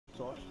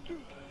sauce.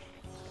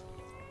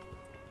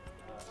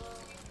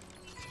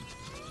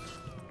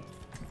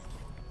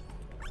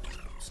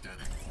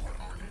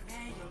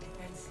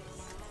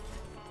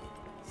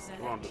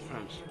 We're on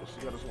defense. Let's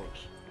see how this works.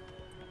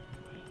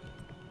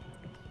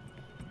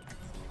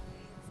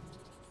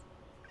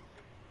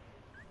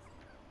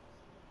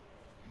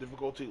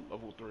 Difficulty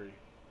level 3.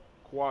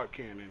 Quad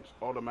cannons,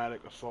 automatic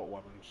assault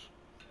weapons.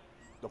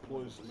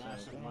 Deploys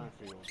massive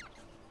minefield.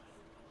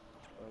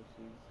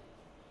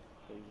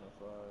 Phasing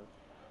 5,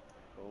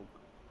 Coke,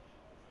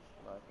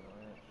 Black and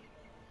Ranch.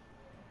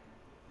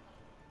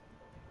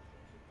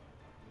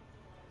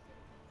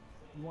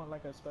 You want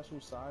like a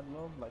special side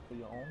load, like for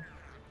your own?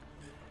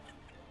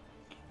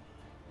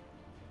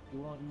 You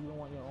don't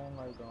want your own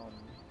like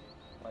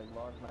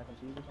large mac and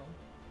cheese or something?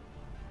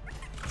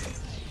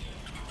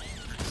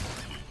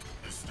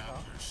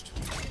 Established.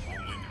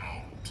 Rolling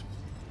out.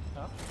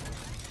 Huh?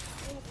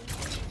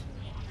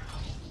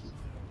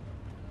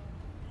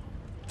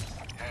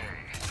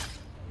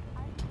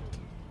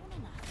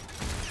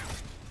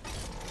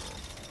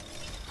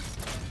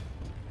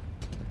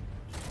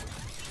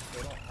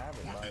 They don't have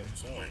it by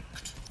itself.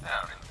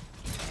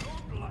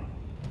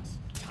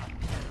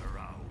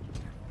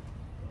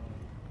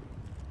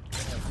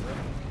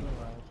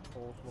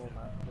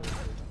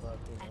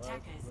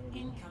 Attackers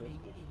incoming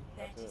in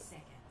 30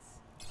 seconds.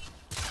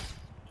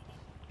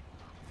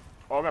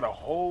 Oh, I gotta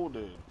hold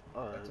it.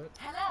 Alright.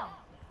 Hello.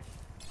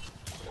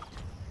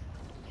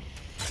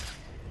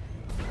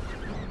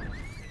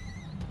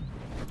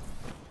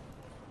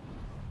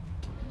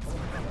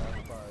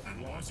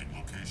 Analyzing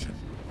location.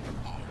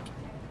 Hot.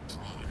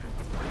 Dry.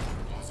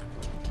 Pleasant.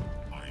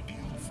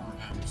 Ideal for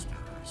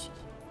hamsters.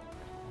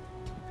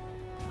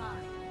 5,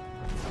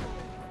 4,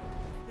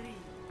 3,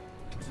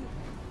 2,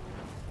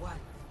 1.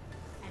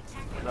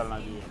 Attackers I got an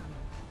idea. incoming.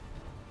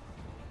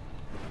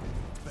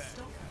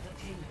 Stop the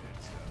payload.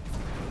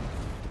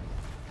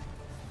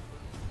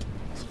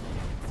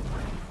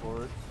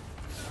 Forward.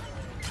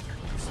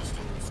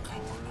 Systems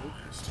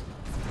compromised.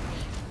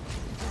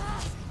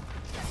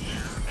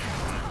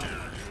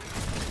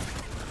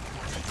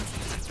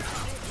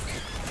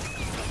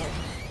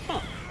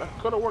 Huh. That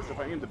could have worked if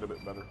I aimed it a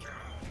bit better.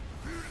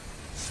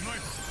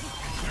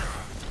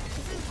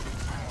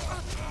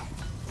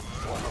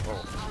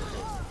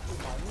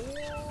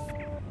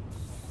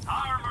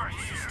 Armor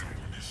here.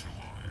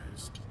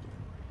 Initialized.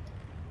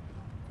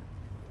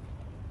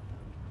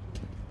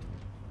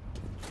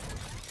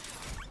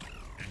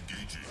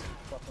 Engaging.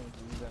 Fucking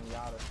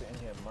Zenyatta sitting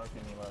here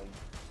murking me like.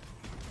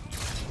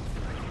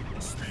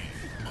 Speed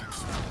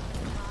maximum.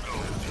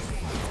 Rolling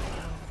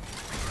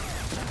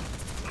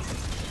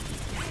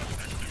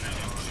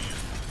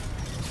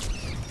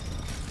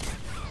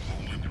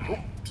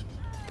out.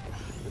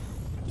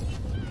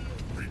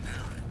 Repairing.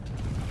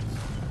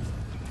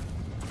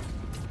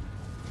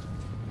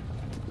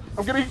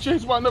 I'm getting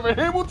chased by another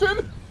Hamilton?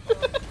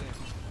 Let's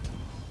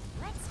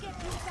get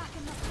you back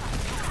in the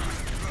fight.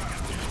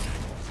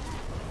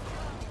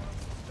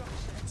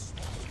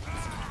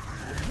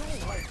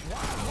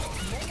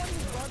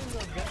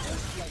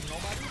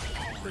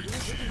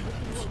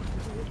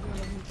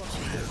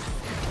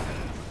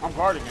 I'm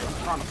guarding it. I'm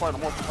trying to fight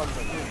him off as hard as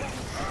I can.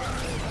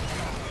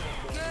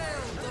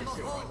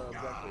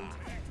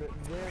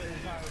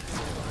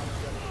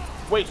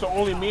 Wait, so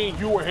only me and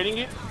you were hitting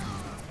it?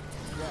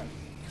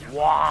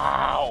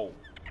 Wow.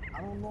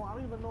 I don't know. I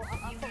don't even know. I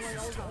felt like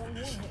I was the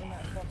only one hitting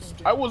that fucking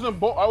thing. I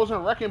was in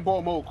wrecking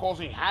ball mode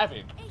causing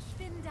havoc. Ich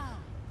bin da.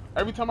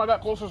 Every time I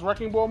got close to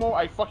wrecking ball mode,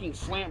 I fucking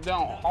slammed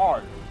down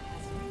hard.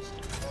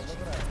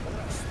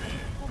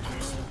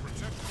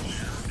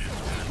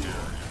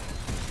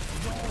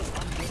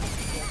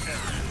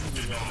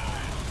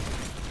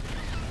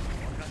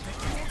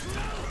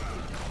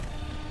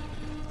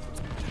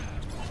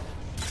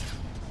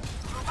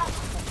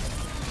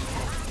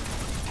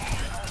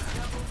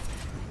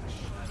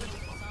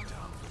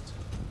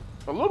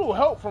 A little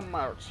help from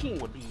our team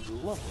would be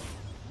lovely.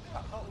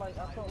 I felt like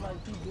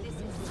he did not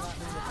need the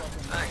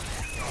fucking.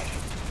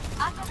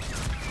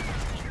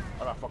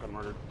 I got fucking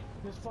murdered.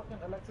 His fucking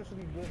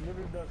electricity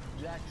literally does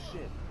jack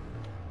shit.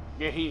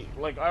 Yeah,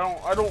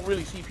 I don't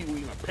really see people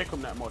even pick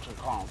him that much in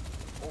comp.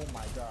 Oh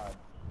my god.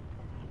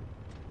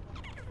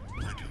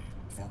 Ready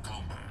for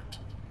combat.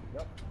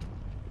 Yep.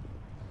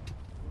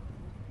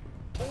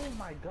 Oh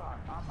my god.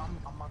 I'm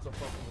about to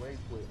fucking rage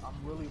quit. I'm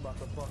really about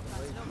to fucking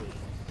rage quit.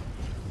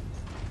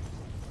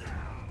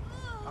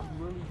 I'm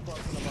really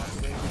fucking about to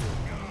rage quit.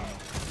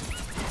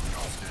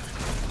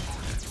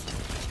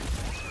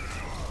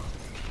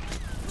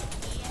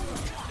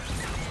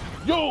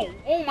 Yo!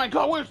 Oh my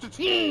god, where's the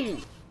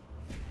team?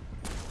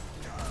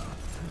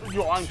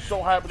 Yo, I'm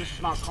so happy this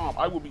is not comp.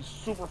 I would be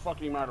super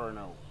fucking mad right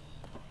now.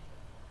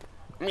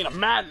 I mean, I'm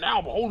mad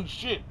now, but holy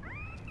shit.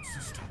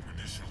 System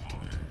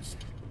initialized.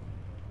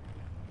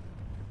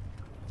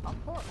 I'm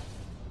fucked.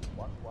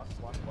 Watch.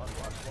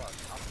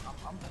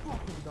 I'm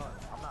fucking done.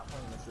 I'm not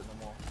playing this shit no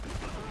more.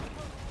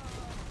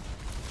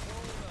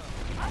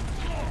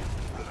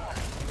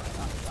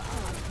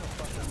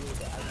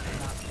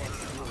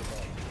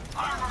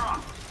 Armor up.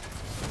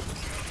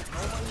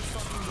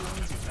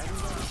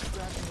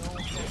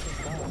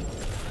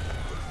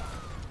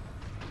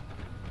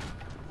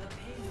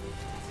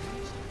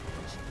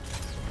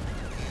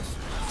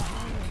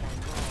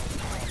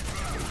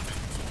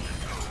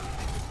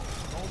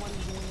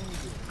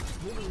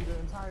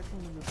 entire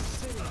team is just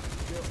sitting.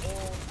 They're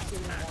all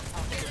sitting on top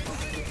of the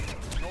fucking thing.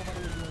 Nobody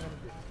is doing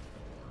anything.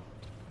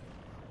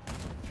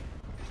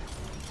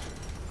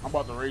 I'm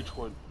about to rage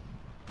quit.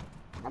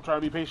 I'm trying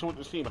to be patient with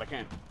this team, but I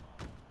can't.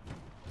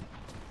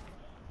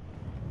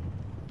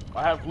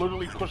 I have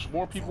literally pushed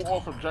more people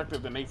off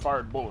objective than they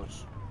fired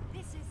bullets.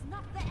 This is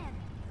not the end.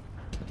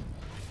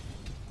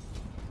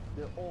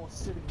 They're all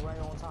sitting right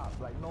on top.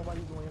 Like,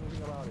 nobody's doing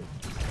anything about it.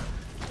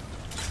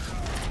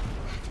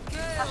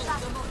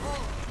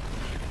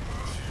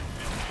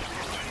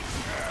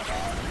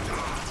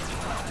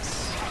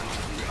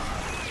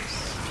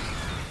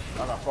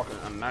 I got fucking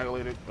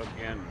annihilated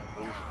again.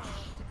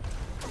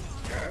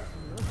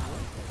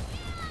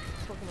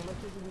 Fucking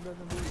electricity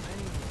doesn't do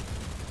anything.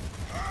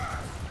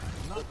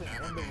 Nothing.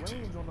 And the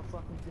range on the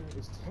fucking thing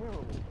is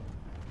terrible.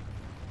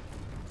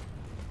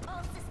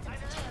 All systems are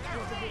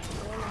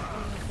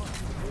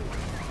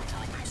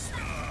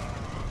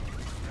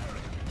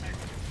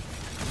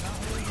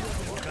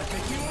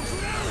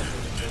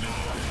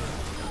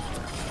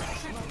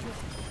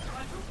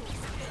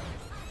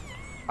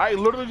I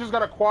literally just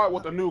got a quad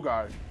with a new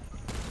guy.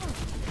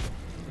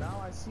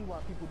 Now I see why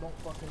people don't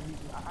fucking use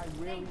it.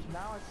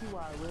 Now I see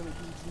why I rarely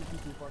do see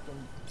people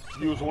fucking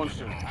Use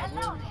Winston.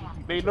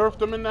 They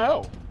nerfed him into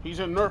hell. He's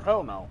in nerf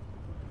hell now.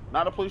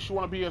 Not a place you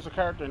want to be as a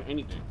character in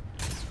anything.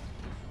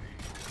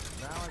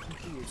 Now I can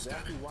see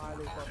exactly why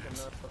they fucking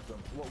nerfed them.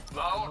 Why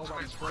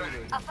nobody's played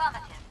it.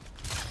 affirmative.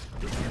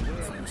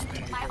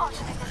 My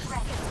ultimate is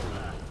ready.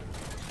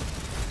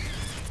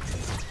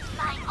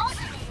 My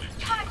ultimate is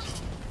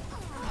charging.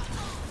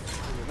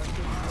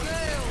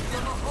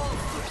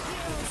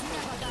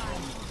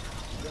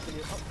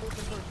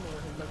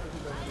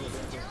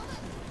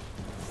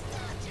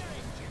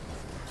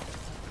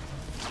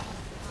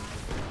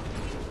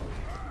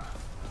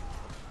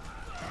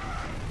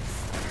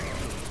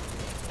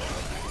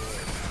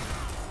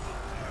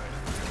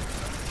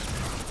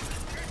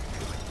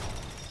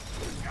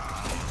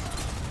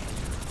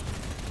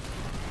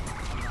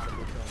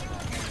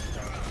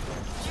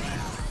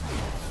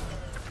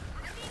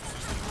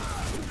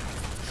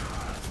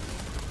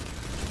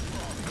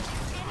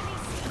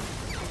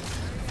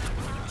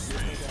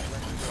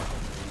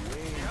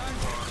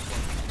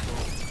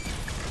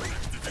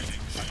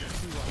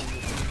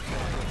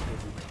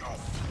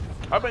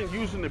 I've been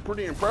using it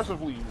pretty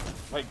impressively.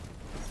 Like,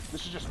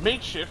 this is just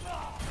makeshift.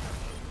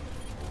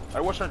 I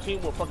wish our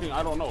team would fucking,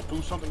 I don't know,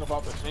 do something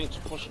about the Saints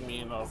pushing me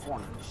in the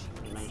corner.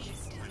 Nice.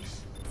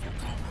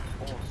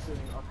 All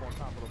sitting up on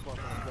top of the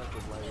fucking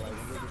objective, like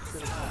they're just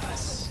sitting on top.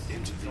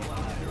 Into the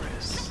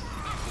virus.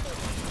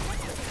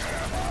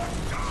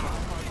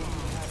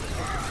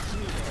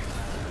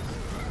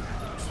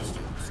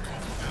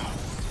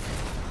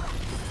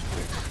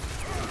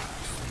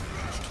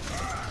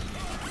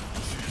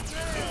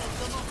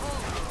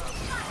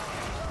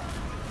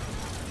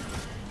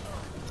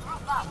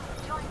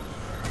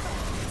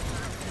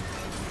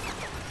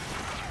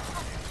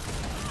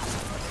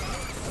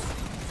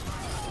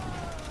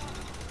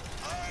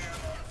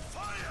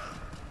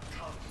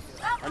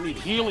 I need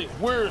healing.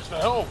 Where's the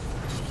help?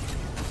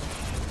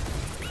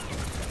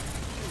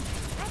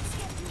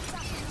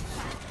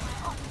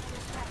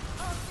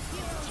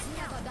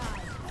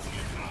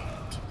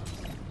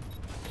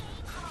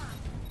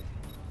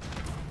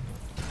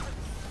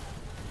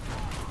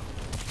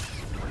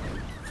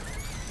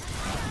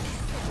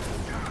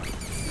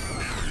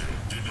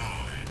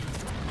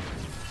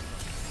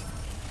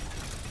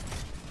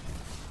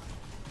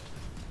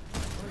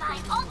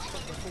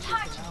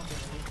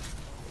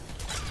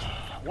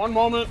 One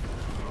moment.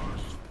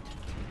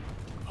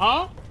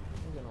 Huh?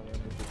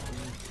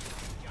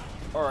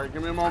 Alright,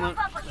 give me a moment.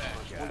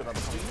 When did I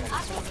become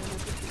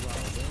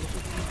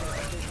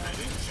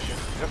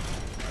Yep.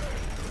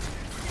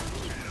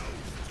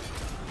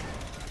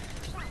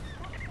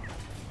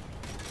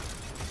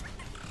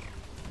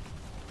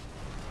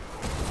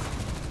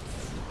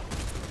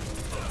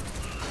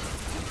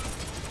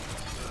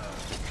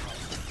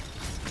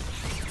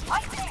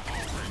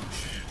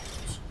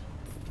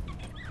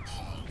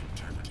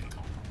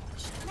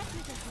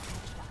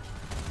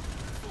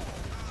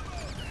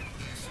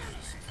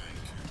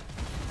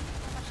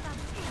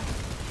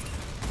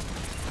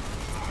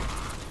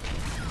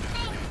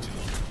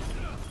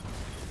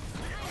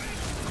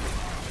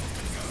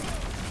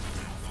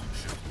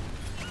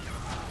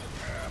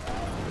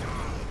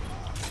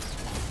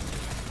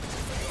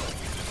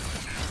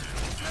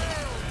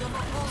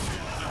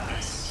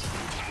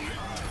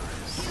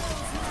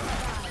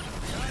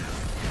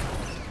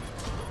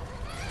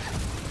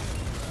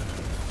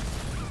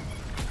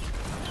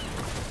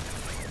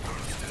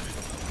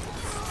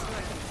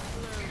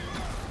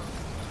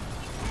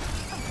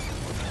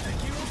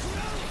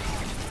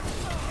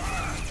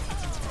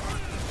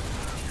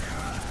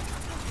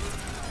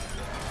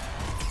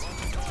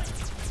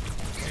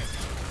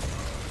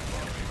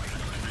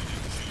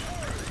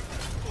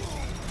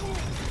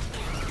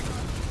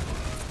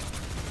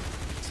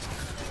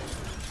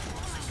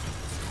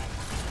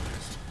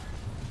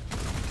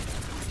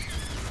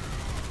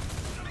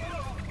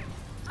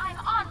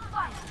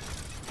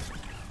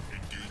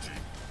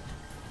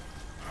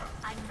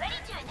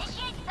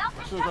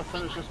 soon as I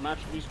finish this match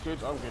with these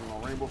kids, I'm getting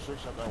on Rainbow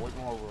Six at that White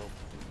Memorial Road.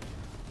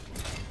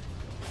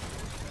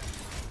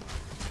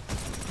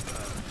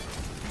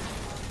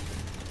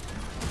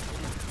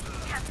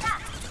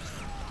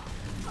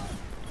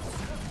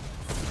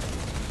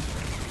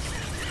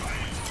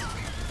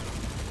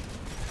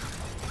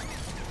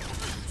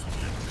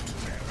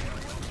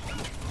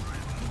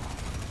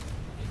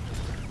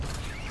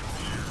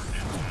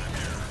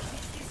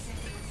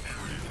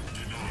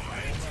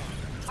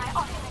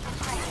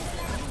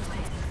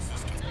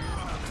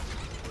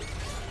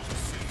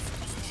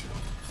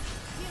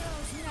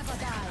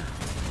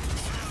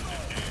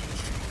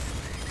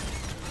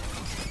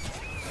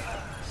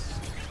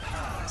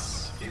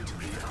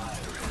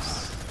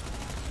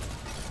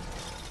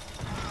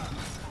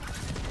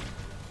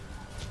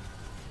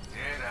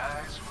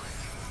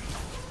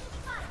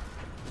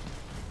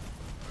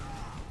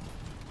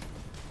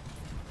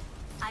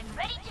 I'm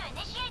ready to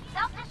initiate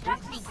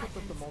self-destruct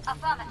sequence.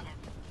 Affirmative.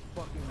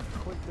 Fucking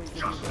clickbait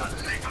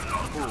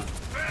videos.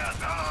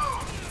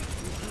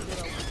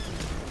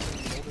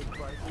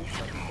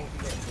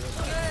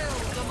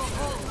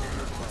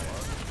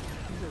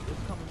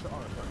 It's coming to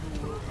art.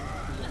 New world,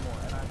 season more.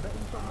 And I bet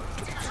you so much.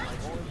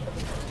 Like all these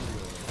other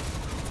videos.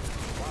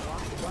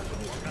 Why should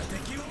we?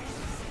 Thank you.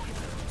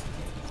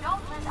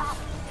 Don't let up.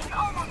 It's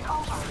almost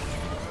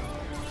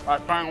over. I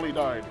finally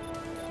died.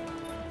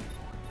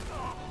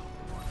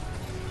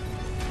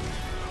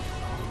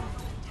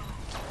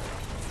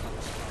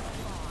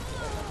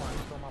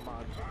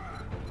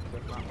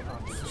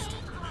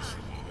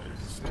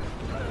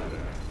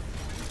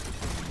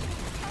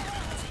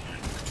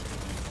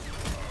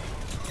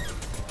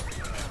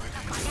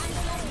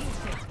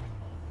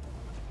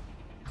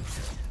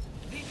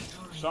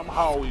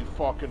 Somehow we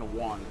fucking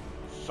won.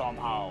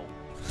 Somehow.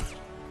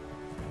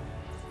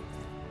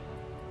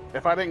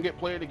 If I didn't get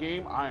play of the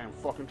game, I am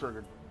fucking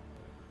triggered.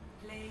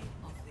 Play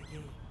of the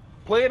game.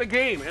 Play of the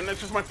game, and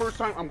this is my first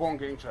time. I'm going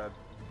game chat.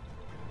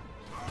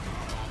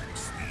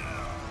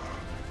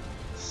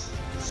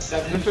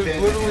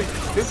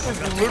 This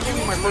is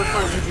literally my first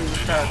time using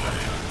this chat.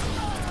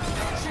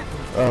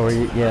 Oh,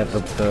 yeah,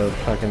 the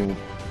fucking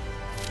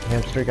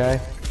hamster guy?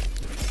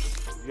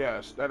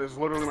 Yes, that is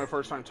literally my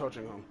first time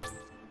touching him.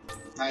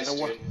 Nice, And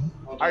dude.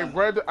 Well I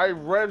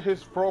done. read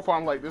his profile.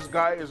 I'm like, this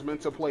guy is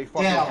meant to play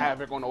fucking Damn.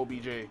 Havoc on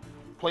OBJ.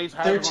 Plays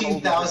Havoc on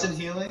 13,000 OBJ.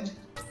 healing?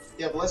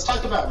 Yeah, but let's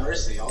talk about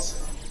Mercy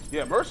also.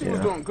 Yeah, Mercy was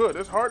doing good.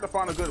 It's hard to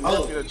find a good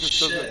Mercy that just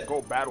doesn't shit.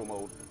 go battle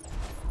mode.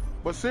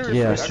 But seriously,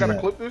 Yeah, I gotta yeah.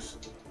 clip this.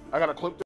 I gotta clip this.